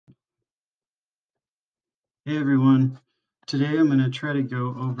Hey everyone, today I'm going to try to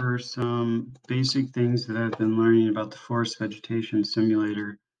go over some basic things that I've been learning about the Forest Vegetation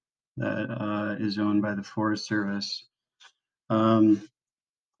Simulator that is owned by the Forest Service. Um,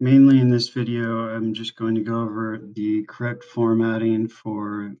 Mainly in this video, I'm just going to go over the correct formatting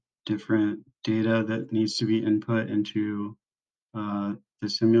for different data that needs to be input into the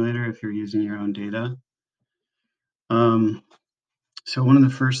simulator if you're using your own data. So one of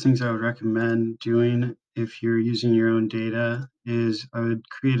the first things I would recommend doing if you're using your own data is I would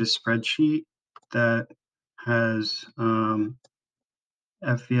create a spreadsheet that has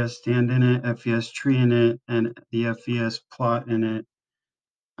FVS stand in it, FVS tree in it, and the FVS plot in it,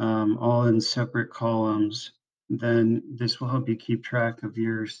 all in separate columns. Then this will help you keep track of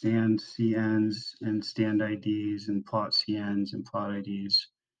your stand CNs and stand IDs and plot CNs and plot IDs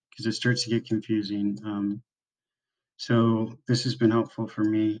because it starts to get confusing. So this has been helpful for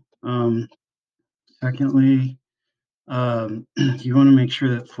me. Secondly, you want to make sure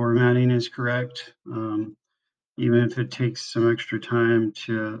that formatting is correct, even if it takes some extra time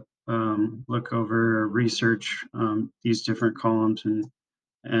to look over or research these different columns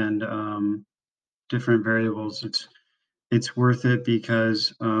and different variables. It's worth it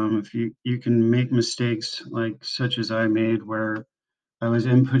because if you can make mistakes like such as I made, where I was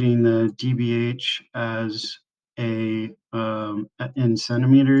inputting the dBH as in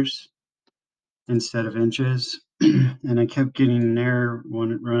centimeters instead of inches. And I kept getting an error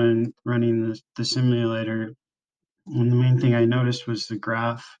when running the simulator. And the main thing I noticed was the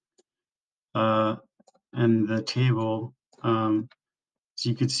graph uh, and the table. As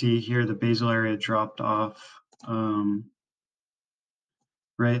you could see here, the basal area dropped off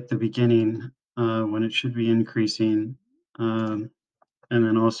right at the beginning when it should be increasing. And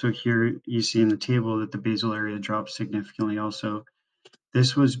then also here you see in the table that the basal area dropped significantly also.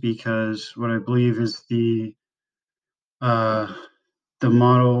 This was because what I believe is uh, the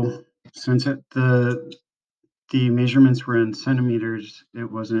model, since the measurements were in centimeters, it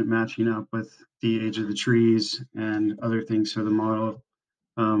wasn't matching up with the age of the trees and other things. So the model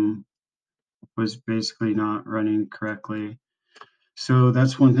was basically not running correctly. So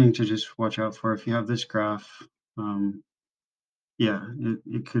that's one thing to just watch out for. If you have this graph, yeah,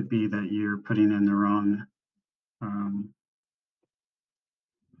 it could be that you're putting in the um,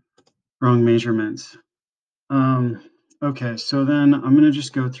 wrong measurements. Okay, so then I'm going to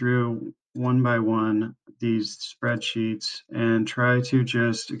just go through one by one these spreadsheets and try to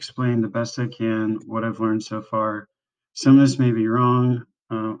just explain the best I can what I've learned so far. Some of this may be wrong.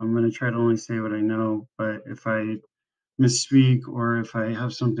 I'm going to try to only say what I know, but if I misspeak or if I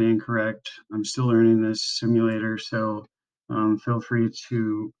have something incorrect, I'm still learning this simulator, so feel free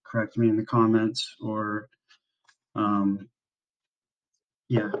to correct me in the comments or um,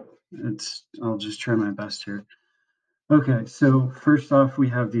 yeah, I'll just try my best here. Okay, so first off, we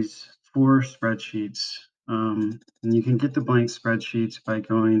have these 4 spreadsheets, and you can get the blank spreadsheets by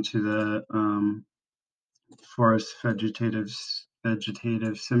going to the Forest Vegetative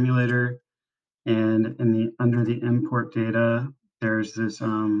Simulator, and under the import data, there's this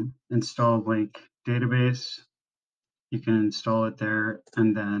install blank database. You can install it there,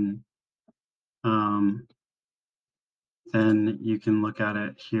 and then you can look at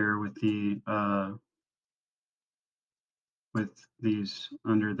it here with these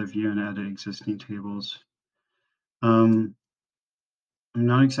under the view and edit existing tables. I'm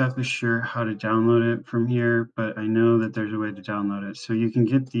not exactly sure how to download it from here, but I know that there's a way to download it. So you can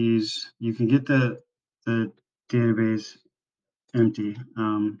get the database empty.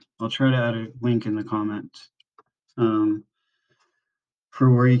 I'll try to add a link in the comments for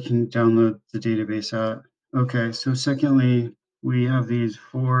where you can download the database at. Okay, so secondly, we have these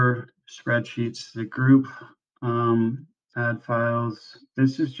 4 spreadsheets, the group, add files.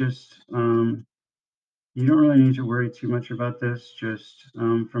 This is just you don't really need to worry too much about this, just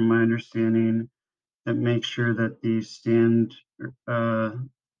from my understanding, that makes sure that the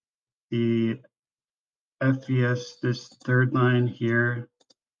FVS, this third line here,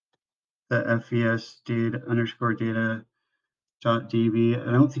 the FVS data underscore data dot db.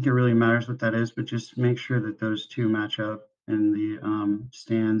 I don't think it really matters what that is, but just make sure that those two match up in the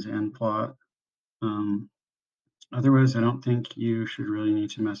stands and plot. Otherwise, I don't think you should really need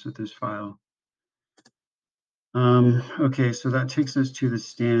to mess with this file. Okay, so that takes us to the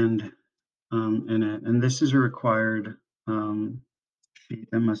stand in it, and this is a required sheet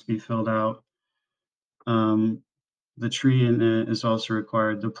that must be filled out. The tree in it is also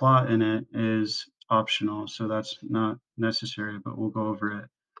required. The plot in it is optional, so that's not necessary, but we'll go over it.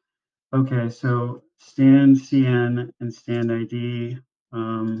 Okay, so stand CN and stand ID.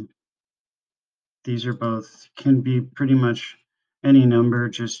 these are both, can be pretty much any number.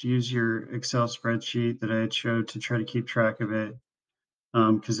 Just use your Excel spreadsheet that I had showed to try to keep track of it,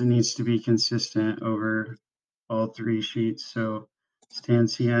 because it needs to be consistent over all three sheets. So stand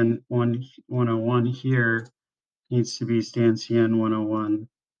CN 101 here needs to be stand CN 101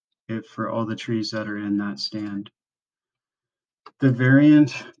 for all the trees that are in that stand. The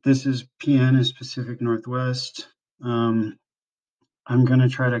variant, this is PN is Pacific Northwest. I'm going to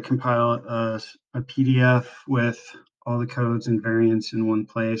try to compile a PDF with all the codes and variants in one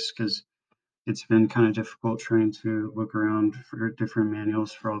place, because it's been kind of difficult trying to look around for different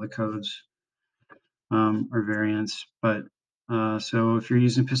manuals for all the codes or variants. But so if you're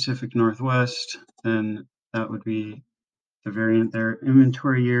using Pacific Northwest, then that would be the variant there.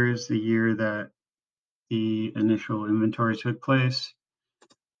 Inventory year is the year that the initial inventory took place.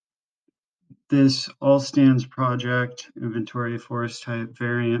 This all stands project, inventory, forest type,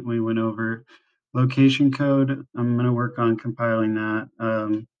 variant we went over. Location code, I'm going to work on compiling that.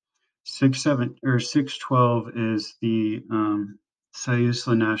 612 is the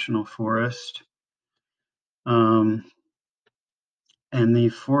Sayusla National Forest. And the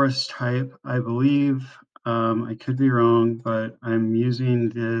forest type, I believe, I could be wrong, but I'm using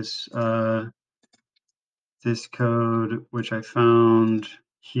this this code, which I found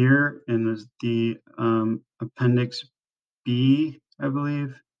here in the appendix B, I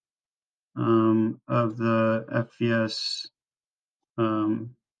believe, of the FVS, of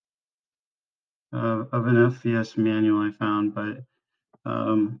an FVS manual I found, but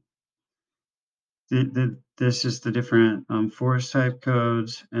this is the different forest type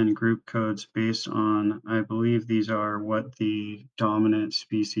codes and group codes based on, I believe these are what the dominant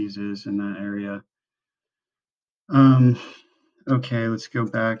species is in that area. Okay, let's go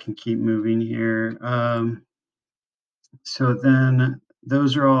back and keep moving here. So then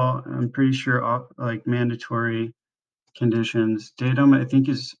those are all, I'm pretty sure, like mandatory conditions. Datum, I think,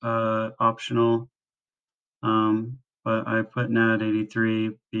 is optional, but I put NAD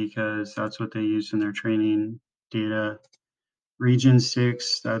 83 because that's what they use in their training data. Region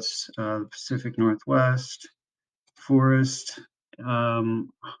 6, that's Pacific Northwest. Forest,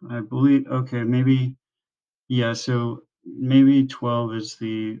 I believe, okay, maybe, yeah, so maybe 12 is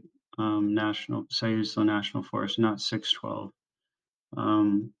the National Sayusla National Forest, not 612.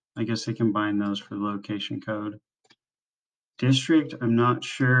 I guess they combine those for the location code. District, I'm not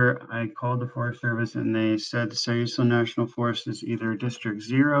sure. I called the Forest Service and they said Sayusla National Forest is either District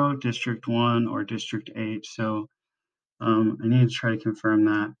 0, District 1, or District 8. So I need to try to confirm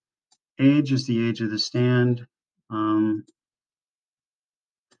that. Age is the age of the stand.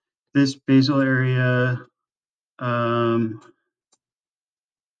 This basal area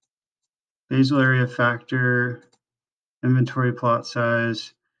factor, inventory plot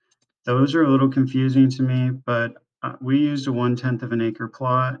size, those are a little confusing to me, but we used a 1/10 of an acre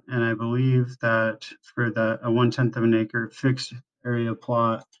plot, and I believe that for a 1/10 of an acre fixed area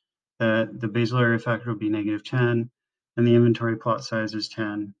plot, that the basal area factor will be -10, and the inventory plot size is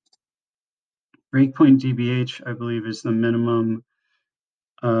 10. Breakpoint DBH, I believe, is the minimum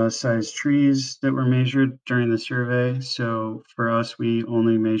size trees that were measured during the survey. So for us, we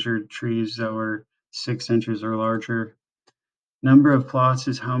only measured trees that were 6 inches or larger. Number of plots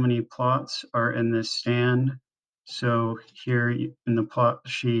is how many plots are in this stand. So here in the plot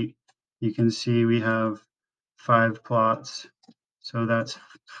sheet, you can see we have 5 plots. So that's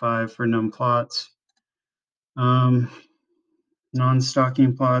 5 for num plots.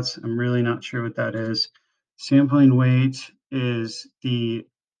 Non-stocking plots, I'm really not sure what that is. Sampling weight is the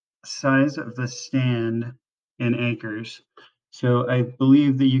size of the stand in acres. So I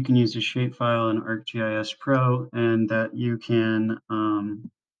believe that you can use a shapefile in ArcGIS Pro and that you can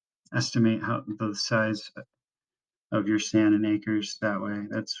estimate how the size of your stand in acres that way.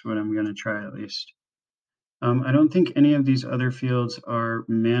 That's what I'm going to try at least. I don't think any of these other fields are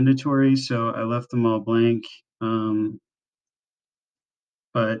mandatory, so I left them all blank.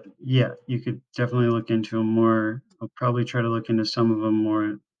 But yeah, you could definitely look into them more. I'll probably try to look into some of them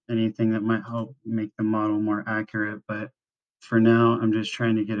more, anything that might help make the model more accurate. But for now, I'm just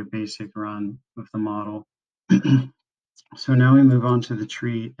trying to get a basic run of the model. So now we move on to the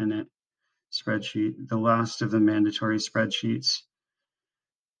tree init spreadsheet, the last of the mandatory spreadsheets.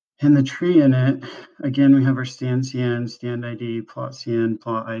 In the tree init, again, we have our stand CN, stand ID, plot CN,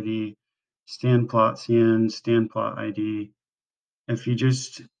 plot ID, stand plot CN, stand plot ID. If you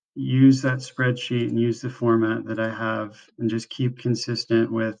just use that spreadsheet and use the format that I have and just keep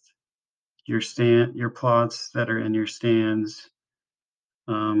consistent with your plots that are in your stands,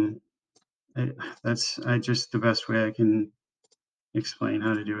 that's just the best way I can explain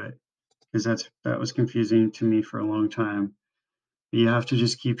how to do it. because that was confusing to me for a long time. You have to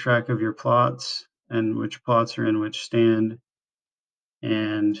just keep track of your plots and which plots are in which stand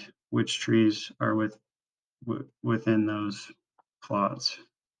and which trees are within those plots.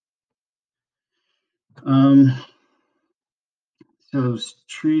 So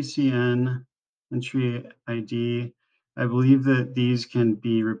tree CN and tree ID, I believe that these can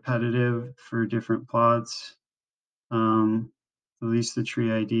be repetitive for different plots. At least the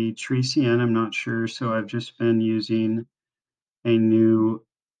tree ID. Tree CN, I'm not sure, so I've just been using a new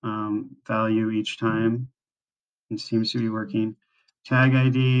value each time. It seems to be working. Tag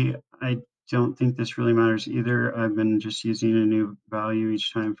ID, I don't think this really matters either. I've been just using a new value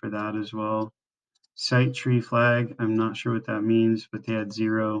each time for that as well. Site tree flag, I'm not sure what that means, but they had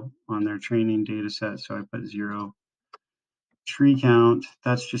 0 on their training data set, so I put 0. Tree count,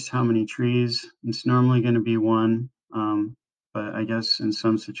 that's just how many trees. It's normally going to be 1, but I guess in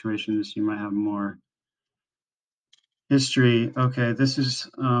some situations you might have more. History, okay, this is,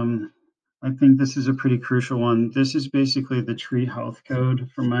 I think this is a pretty crucial one. This is basically the tree health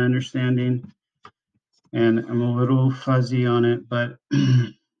code from my understanding, and I'm a little fuzzy on it, but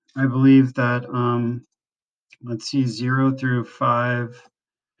I believe that, let's see, 0 through 5,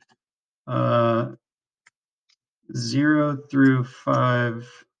 0 through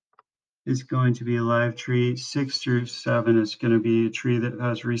 5 is going to be a live tree. 6 through 7 is going to be a tree that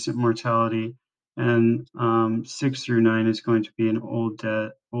has recent mortality, and 6 through 9 is going to be an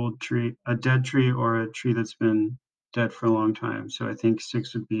old tree, a dead tree, or a tree that's been dead for a long time. So I think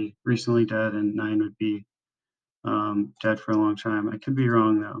 6 would be recently dead, and 9 would be dead for a long time. I could be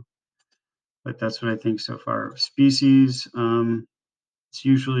wrong though, but that's what I think so far. Species, it's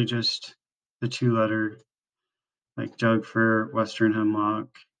usually just the 2-letter, like Doug fir, Western hemlock,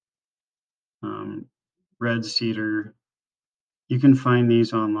 red cedar. You can find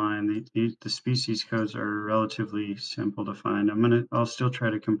these online. The species codes are relatively simple to find. I'll still try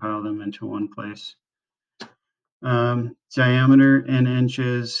to compile them into one place. Diameter in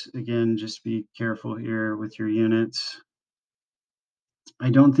inches. Again, just be careful here with your units. I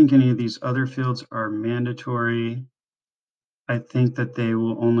don't think any of these other fields are mandatory. I think that they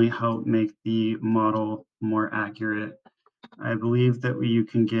will only help make the model more accurate. I believe that you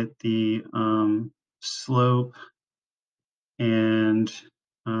can get the slope and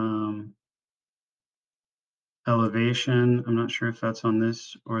elevation. I'm not sure if that's on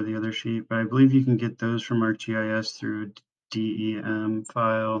this or the other sheet, but I believe you can get those from ArcGIS through DEM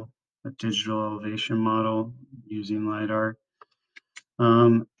file, a digital elevation model using LiDAR.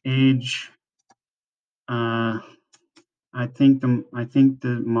 Age, I think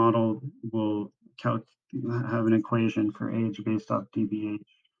the model will have an equation for age based off DBH.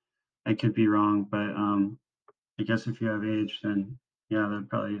 I could be wrong, but I guess if you have age, then yeah, that'd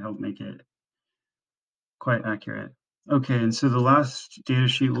probably help make it quite accurate. Okay, and so the last data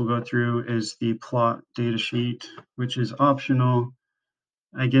sheet we'll go through is the plot data sheet, which is optional.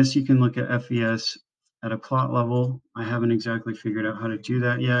 I guess you can look at FVS at a plot level. I haven't exactly figured out how to do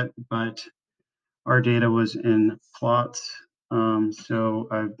that yet, but our data was in plots. So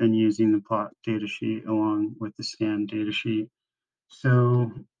I've been using the plot data sheet along with the scan data sheet.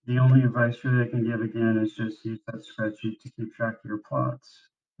 So the only advice really I can give again is just use that spreadsheet to keep track of your plots,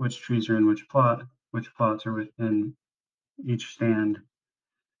 which trees are in which plot, which plots are within each stand.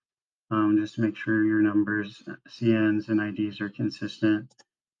 Just to make sure your numbers, CNs and IDs are consistent.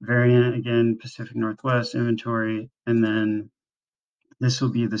 Variant, again, Pacific Northwest inventory, and then this will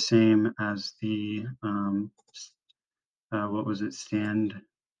be the same as the, what was it, stand?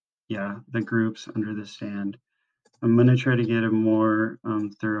 Yeah, the groups under the stand. I'm going to try to get a more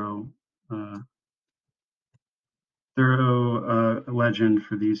thorough legend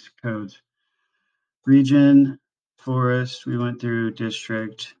for these codes. Region, forest, we went through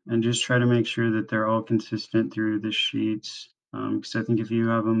district, and just try to make sure that they're all consistent through the sheets. Because I think if you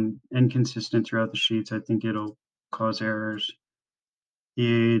have them inconsistent throughout the sheets, I think it'll cause errors.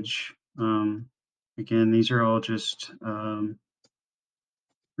 The age, again, these are all just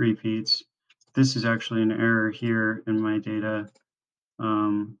repeats. This is actually an error here in my data,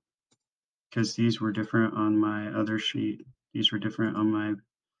 because these were different on my other sheet. These were different on my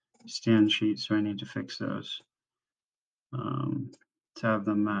stand sheet, so I need to fix those to have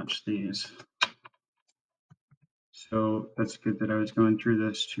them match these. So that's good that I was going through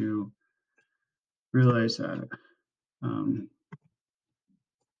this to realize that.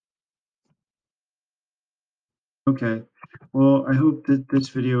 Okay, well, I hope that this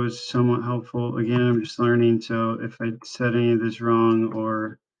video is somewhat helpful. Again, I'm just learning, so if I said any of this wrong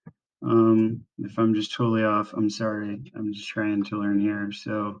or if I'm just totally off, I'm sorry. I'm just trying to learn here.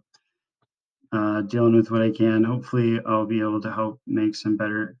 So dealing with what I can. Hopefully, I'll be able to help make some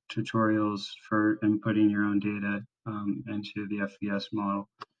better tutorials for inputting your own data into the FVS model.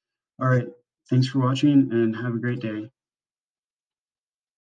 All right, thanks for watching and have a great day.